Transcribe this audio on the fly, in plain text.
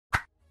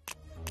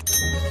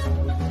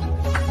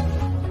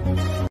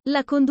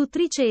La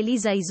conduttrice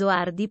Elisa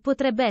Isoardi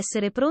potrebbe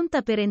essere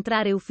pronta per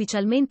entrare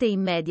ufficialmente in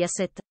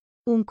Mediaset.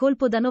 Un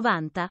colpo da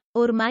 90,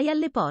 ormai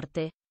alle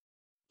porte.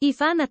 I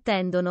fan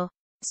attendono.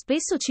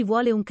 Spesso ci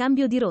vuole un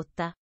cambio di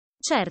rotta.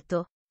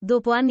 Certo,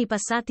 dopo anni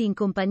passati in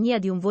compagnia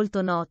di un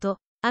volto noto,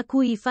 a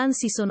cui i fan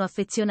si sono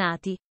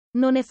affezionati,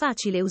 non è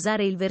facile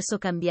usare il verso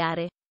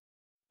cambiare.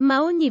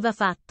 Ma ogni va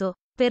fatto,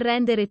 per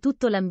rendere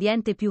tutto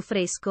l'ambiente più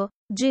fresco,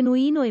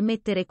 genuino e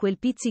mettere quel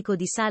pizzico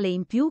di sale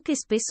in più che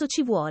spesso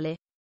ci vuole.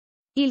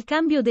 Il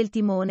cambio del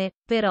timone,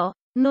 però,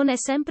 non è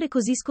sempre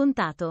così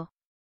scontato.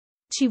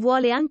 Ci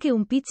vuole anche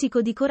un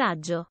pizzico di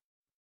coraggio.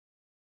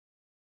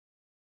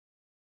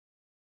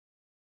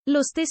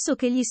 Lo stesso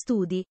che gli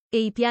studi,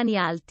 e i piani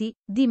alti,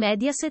 di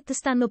Mediaset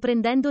stanno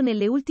prendendo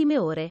nelle ultime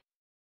ore.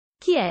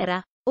 Chi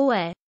era, o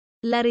è,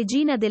 la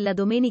regina della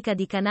domenica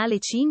di Canale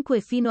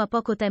 5 fino a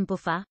poco tempo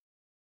fa?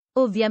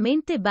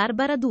 Ovviamente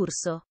Barbara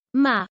D'Urso.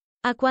 Ma,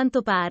 a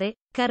quanto pare,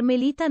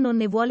 Carmelita non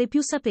ne vuole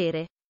più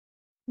sapere.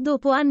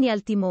 Dopo anni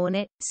al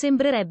timone,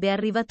 sembrerebbe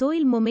arrivato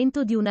il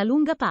momento di una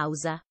lunga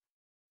pausa.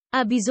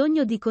 Ha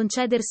bisogno di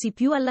concedersi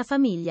più alla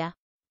famiglia.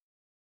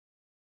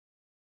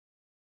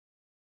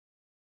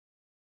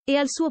 E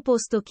al suo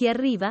posto chi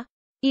arriva?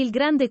 Il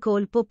grande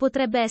colpo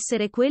potrebbe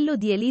essere quello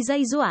di Elisa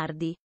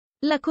Isoardi.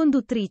 La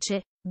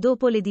conduttrice,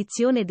 dopo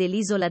l'edizione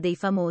dell'Isola dei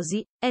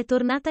Famosi, è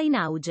tornata in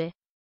auge.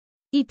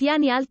 I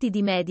piani alti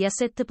di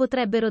Mediaset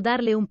potrebbero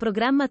darle un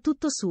programma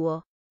tutto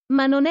suo.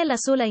 Ma non è la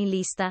sola in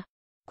lista.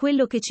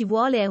 Quello che ci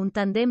vuole è un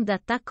tandem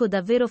d'attacco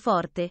davvero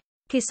forte,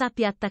 che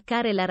sappia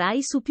attaccare la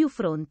Rai su più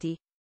fronti.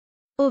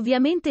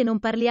 Ovviamente non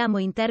parliamo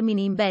in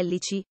termini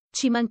imbellici,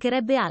 ci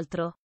mancherebbe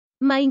altro.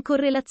 Ma in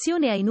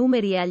correlazione ai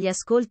numeri e agli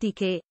ascolti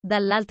che,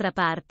 dall'altra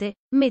parte,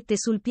 mette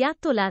sul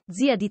piatto la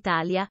zia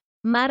d'Italia,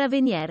 Mara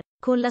Venier,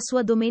 con la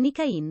sua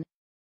Domenica in.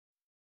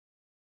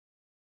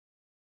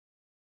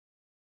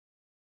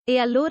 E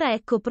allora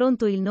ecco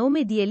pronto il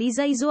nome di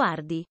Elisa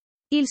Isoardi.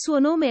 Il suo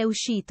nome è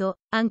uscito,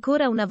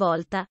 ancora una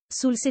volta,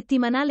 sul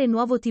settimanale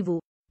Nuovo TV,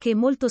 che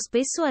molto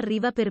spesso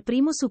arriva per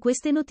primo su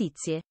queste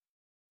notizie.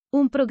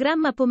 Un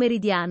programma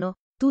pomeridiano,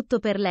 tutto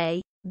per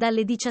lei,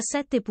 dalle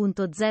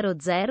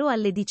 17.00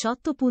 alle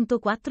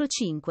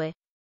 18.45.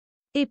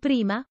 E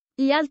prima,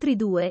 gli altri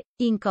due,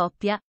 in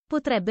coppia,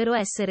 potrebbero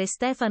essere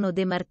Stefano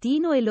De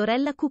Martino e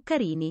Lorella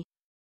Cuccarini.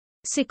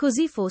 Se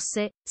così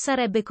fosse,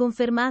 sarebbe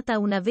confermata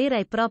una vera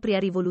e propria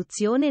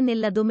rivoluzione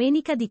nella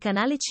domenica di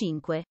Canale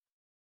 5.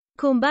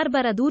 Con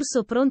Barbara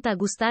D'Urso pronta a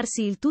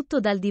gustarsi il tutto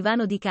dal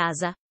divano di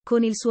casa,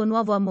 con il suo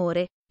nuovo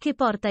amore, che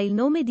porta il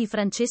nome di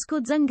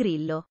Francesco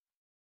Zangrillo.